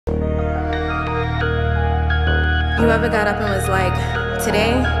You ever got up and was like,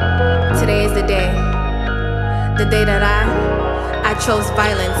 today is the day that I chose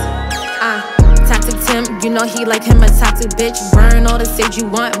violence. Toxic Tim, you know he like him a toxic bitch. Burn all the sage you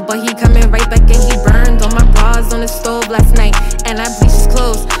want, but he coming right back and he burned all my bras on the stove last night. And I bleached his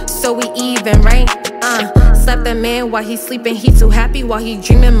clothes, so we even, right? Slept that man while he sleeping, he too happy while he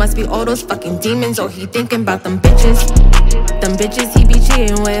dreaming. Must be all those fucking demons, or he thinking about them bitches he be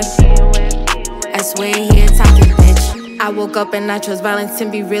cheating with. I swear he a toxic bitch. I woke up and I chose violence. Tim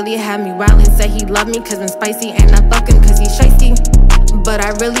be really had me wildin'. Said he loved me cause I'm spicy, and I fuck him cause he's shiesty. But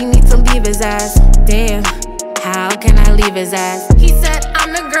I really need to leave his ass. Damn, how can I leave his ass? He said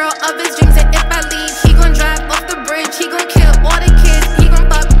I'm the girl of his dreams, and if I leave, he gon' drive off the bridge. He gon' kill all the kids, he gon'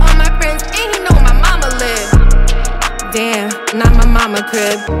 fuck all my friends, and he know my mama live. Damn, not my mama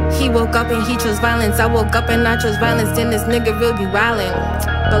crib. He woke up and he chose violence. I woke up and I chose violence. Then this nigga really be wildin'.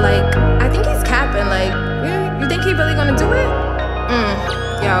 But like, I think he's capping. Like, you think he really gonna do it?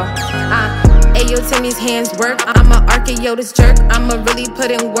 Ayo, Timmy's hands work. I'ma RKO this jerk. I'ma really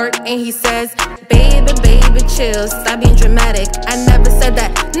put in work. And he says, baby, chill, stop being dramatic. I never said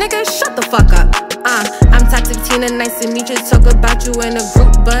that. Nigga, shut the fuck up. I'm Toxic Tina, nice to meet you. Talk about you in a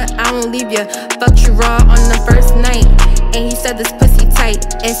group, but I won't leave you. Fucked you raw on the first night, and he said this pussy tight.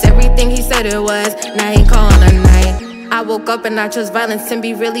 It's everything he said it was. Now he calling a night. I woke up and I chose violence.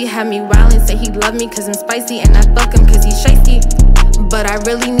 Timby really had me wildin'. Said he loved me cause I'm spicy, and I fuck him cause he's shiesty. But I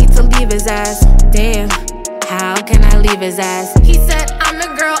really need to leave his ass. Damn, how can I leave his ass? He said I'm the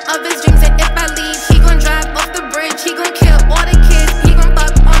girl of his dreams, and if I leave, he gon' drive off the bridge. He gon' kill all the kids, he gon'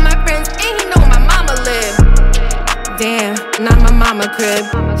 fuck all my friends, and he know my mama live. Damn, not my mama crib.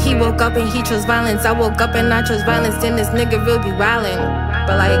 He woke up and he chose violence. I woke up and I chose violence. Then this nigga really be wildin'.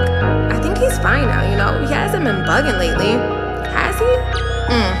 But like, I think he's fine now, you know? He hasn't been bugging lately. Has he?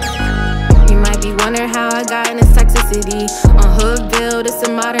 You might be wondering how I got in this toxicity. On Hoodville, this a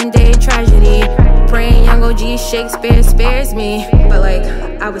modern day tragedy. Praying young OG Shakespeare spares me. But like,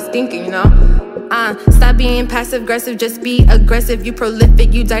 I was thinking, you know, stop being passive aggressive, just be aggressive. You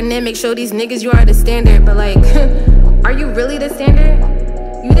prolific, you dynamic, show these niggas you are the standard. But like, are you really the standard?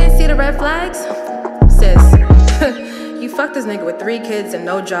 You didn't see the red flags? Sis, you fucked this nigga with 3 kids and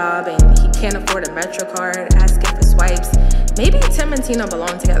no job, and he can't afford a Metro card, asking for swipes. Maybe Tim and Tina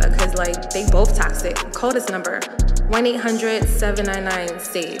belong together, cause like, they both toxic. Call this number,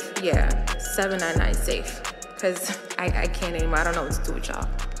 1-800-799-SAFE. Yeah, 799-SAFE. Cause I can't anymore, I don't know what to do with y'all.